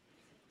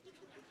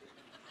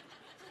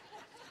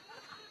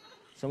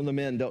 Some of the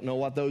men don't know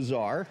what those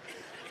are.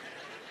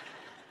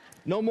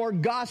 No more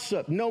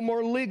gossip, no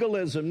more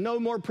legalism, no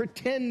more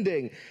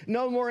pretending,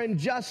 no more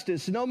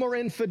injustice, no more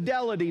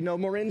infidelity, no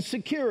more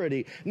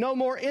insecurity, no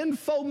more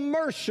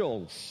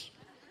infomercials,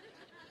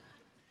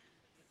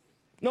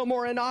 no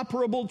more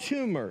inoperable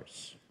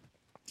tumors.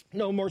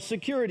 No more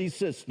security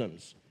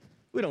systems.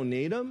 We don't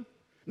need them.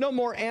 No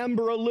more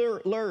Amber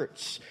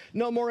Alerts.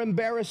 No more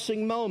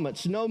embarrassing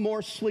moments. No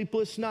more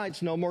sleepless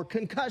nights. No more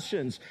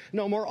concussions.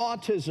 No more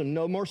autism.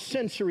 No more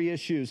sensory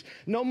issues.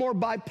 No more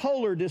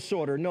bipolar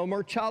disorder. No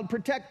more child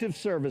protective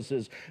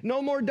services.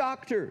 No more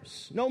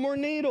doctors. No more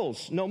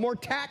needles. No more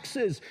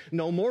taxes.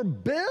 No more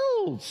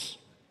bills.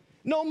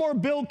 No more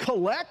bill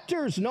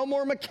collectors. No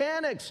more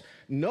mechanics.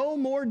 No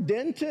more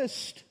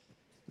dentists.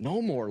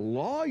 No more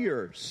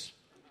lawyers.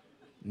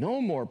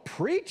 No more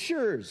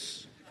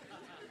preachers.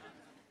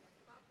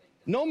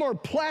 No more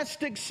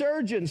plastic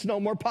surgeons. No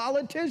more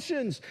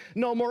politicians.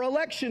 No more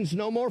elections.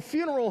 No more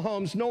funeral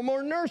homes. No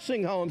more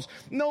nursing homes.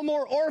 No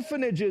more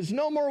orphanages.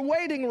 No more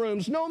waiting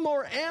rooms. No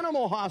more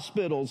animal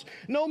hospitals.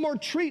 No more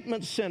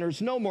treatment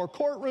centers. No more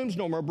courtrooms.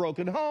 No more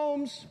broken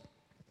homes.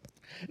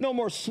 No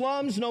more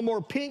slums. No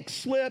more pink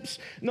slips.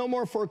 No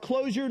more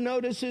foreclosure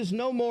notices.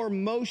 No more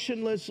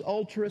motionless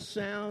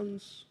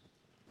ultrasounds.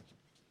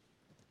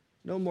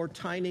 No more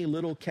tiny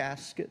little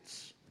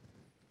caskets.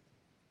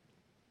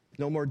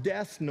 No more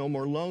death, no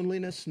more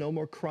loneliness, no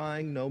more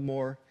crying, no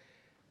more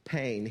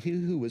pain. He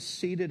who was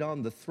seated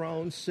on the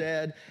throne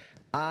said,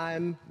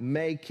 I'm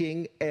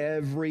making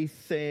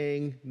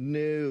everything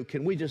new.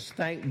 Can we just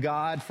thank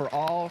God for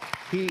all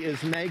He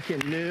is making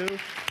new?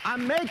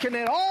 I'm making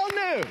it all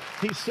new,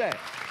 He said.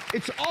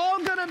 It's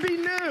all going to be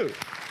new.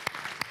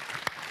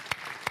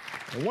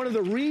 And one of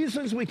the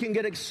reasons we can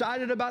get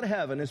excited about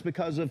heaven is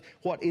because of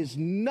what is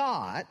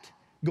not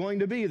going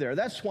to be there.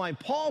 That's why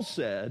Paul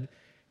said,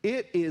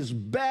 it is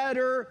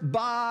better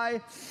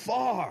by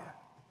far.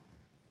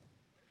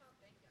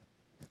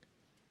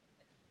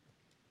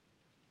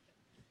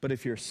 But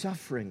if you're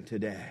suffering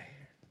today,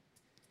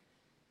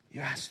 you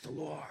ask the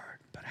Lord,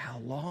 but how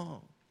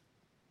long?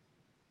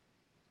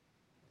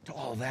 To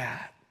all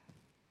that.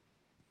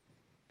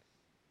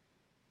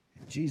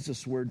 And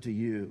Jesus' word to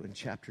you in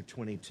chapter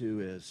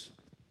 22 is,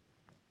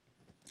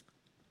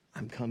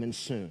 I'm coming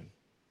soon.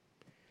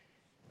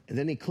 And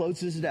then he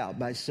closes it out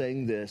by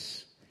saying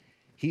this,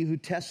 he who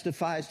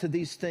testifies to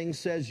these things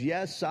says,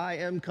 yes, I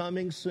am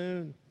coming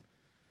soon.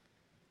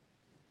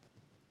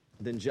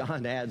 Then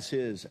John adds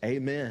his,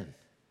 amen.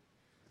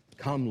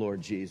 Come,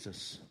 Lord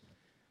Jesus.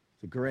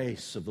 The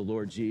grace of the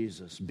Lord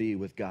Jesus be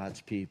with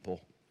God's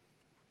people.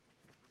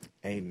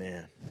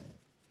 Amen.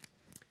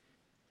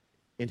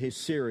 In his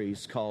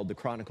series called The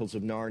Chronicles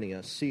of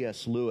Narnia,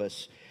 C.S.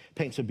 Lewis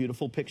paints a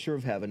beautiful picture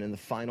of heaven in the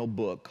final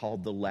book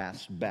called The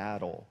Last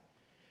Battle.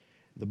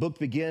 The book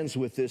begins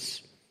with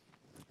this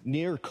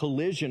near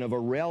collision of a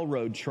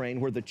railroad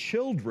train where the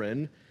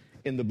children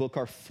in the book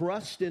are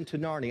thrust into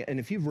Narnia. And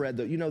if you've read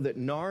that, you know that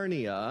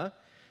Narnia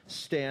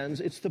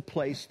it's the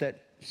place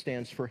that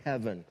stands for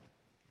heaven.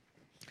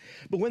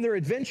 But when their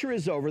adventure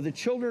is over, the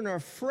children are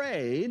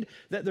afraid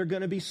that they're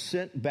going to be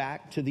sent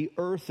back to the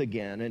earth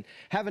again. And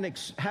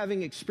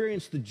having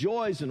experienced the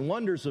joys and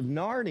wonders of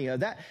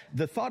Narnia,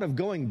 the thought of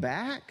going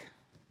back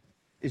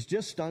is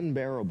just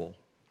unbearable.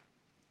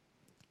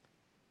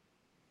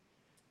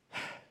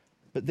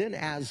 But then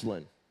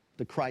Aslan,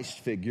 the Christ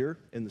figure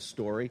in the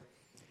story,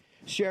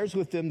 shares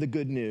with them the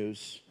good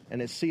news.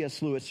 And as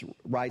C.S. Lewis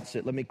writes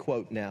it, let me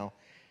quote now.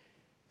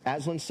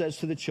 Aslan says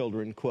to the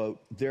children, quote,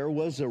 there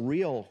was a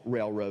real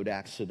railroad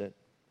accident,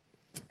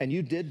 and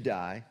you did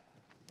die.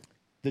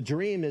 The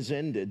dream is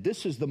ended.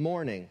 This is the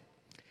morning.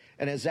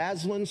 And as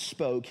Aslan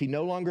spoke, he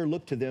no longer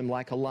looked to them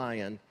like a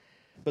lion,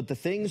 but the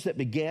things that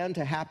began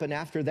to happen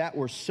after that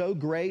were so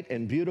great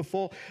and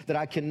beautiful that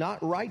I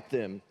cannot write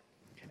them.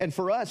 And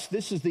for us,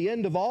 this is the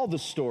end of all the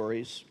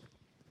stories.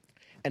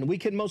 And we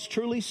can most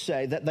truly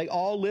say that they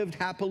all lived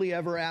happily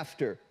ever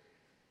after.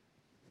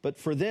 But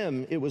for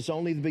them, it was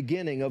only the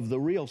beginning of the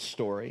real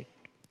story.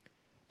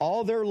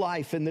 All their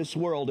life in this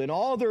world and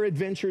all their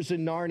adventures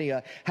in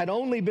Narnia had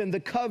only been the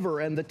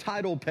cover and the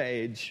title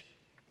page.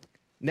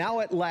 Now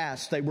at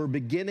last, they were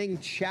beginning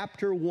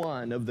chapter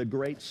 1 of the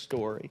great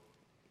story,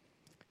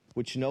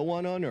 which no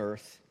one on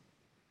earth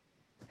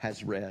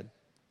has read,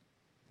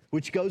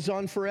 which goes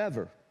on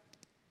forever,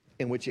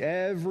 in which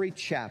every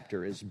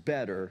chapter is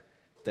better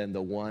than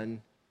the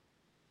one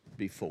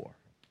before.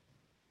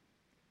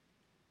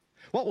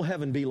 What will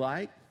heaven be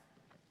like?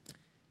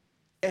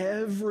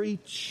 Every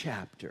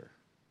chapter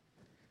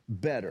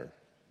better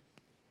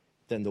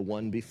than the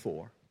one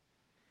before.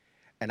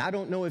 And I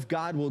don't know if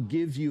God will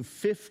give you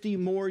 50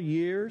 more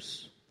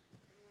years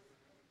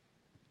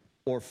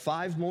or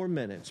 5 more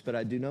minutes, but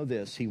I do know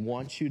this. He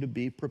wants you to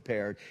be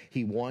prepared.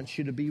 He wants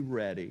you to be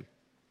ready.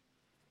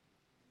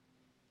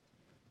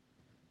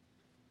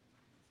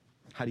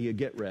 How do you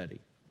get ready?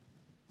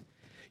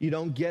 You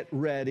don't get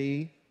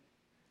ready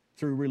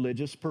through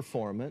religious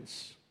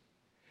performance.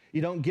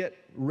 You don't get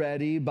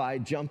ready by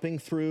jumping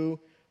through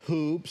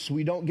hoops.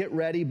 We don't get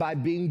ready by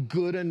being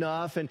good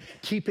enough and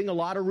keeping a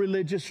lot of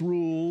religious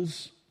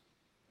rules.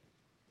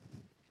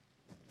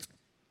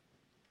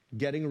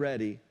 Getting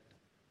ready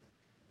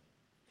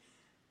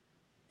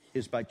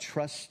is by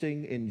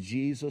trusting in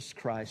Jesus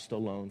Christ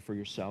alone for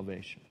your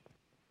salvation.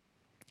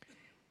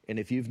 And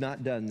if you've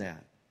not done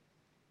that,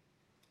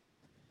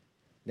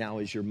 now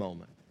is your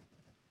moment.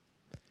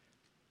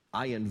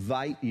 I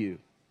invite you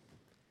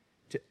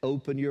to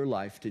open your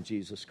life to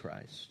Jesus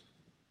Christ.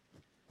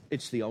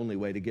 It's the only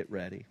way to get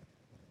ready.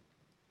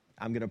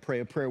 I'm going to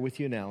pray a prayer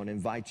with you now and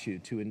invite you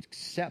to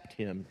accept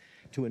Him,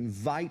 to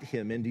invite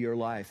Him into your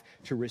life,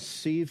 to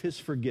receive His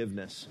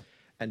forgiveness,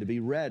 and to be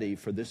ready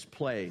for this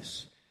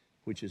place,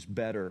 which is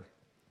better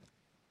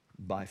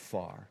by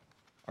far.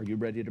 Are you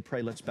ready to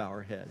pray? Let's bow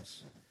our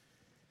heads.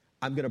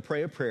 I'm going to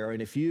pray a prayer,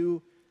 and if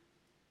you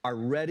are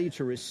ready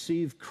to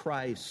receive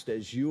Christ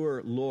as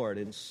your Lord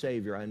and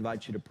Savior, I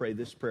invite you to pray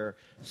this prayer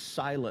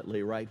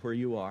silently right where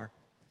you are.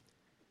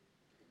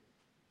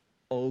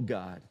 Oh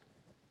God,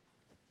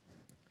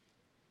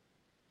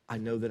 I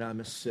know that I'm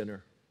a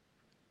sinner.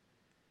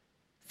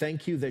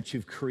 Thank you that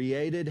you've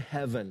created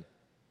heaven,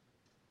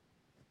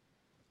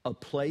 a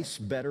place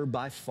better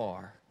by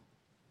far.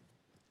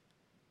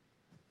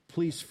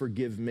 Please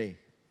forgive me.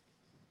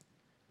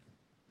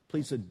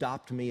 Please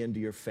adopt me into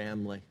your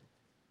family.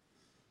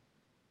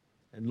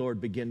 And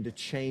Lord, begin to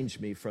change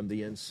me from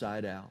the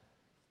inside out.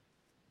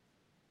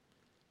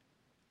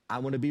 I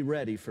want to be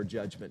ready for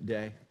Judgment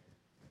Day.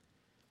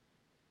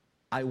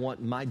 I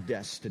want my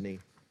destiny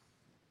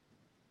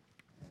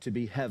to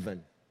be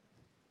heaven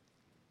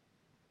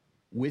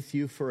with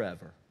you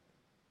forever.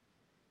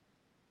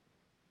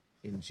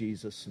 In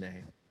Jesus'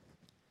 name.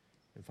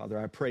 And Father,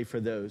 I pray for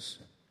those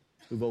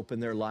who've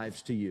opened their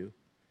lives to you.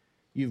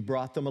 You've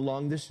brought them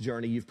along this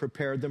journey. You've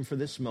prepared them for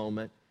this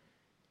moment.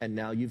 And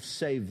now you've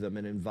saved them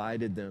and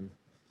invited them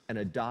and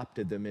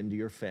adopted them into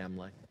your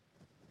family.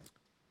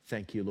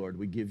 Thank you, Lord.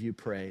 We give you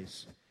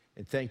praise.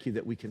 And thank you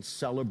that we can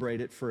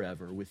celebrate it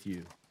forever with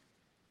you.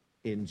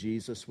 In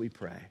Jesus we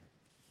pray.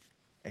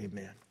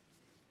 Amen.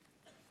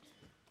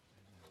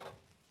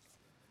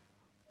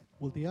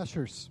 Will the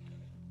ushers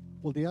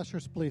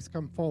please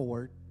come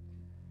forward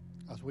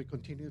as we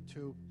continue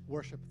to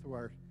worship through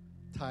our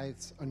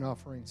tithes and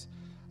offerings?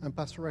 And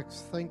Pastor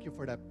Rex, thank you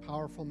for that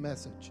powerful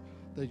message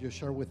that you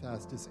shared with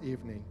us this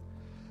evening.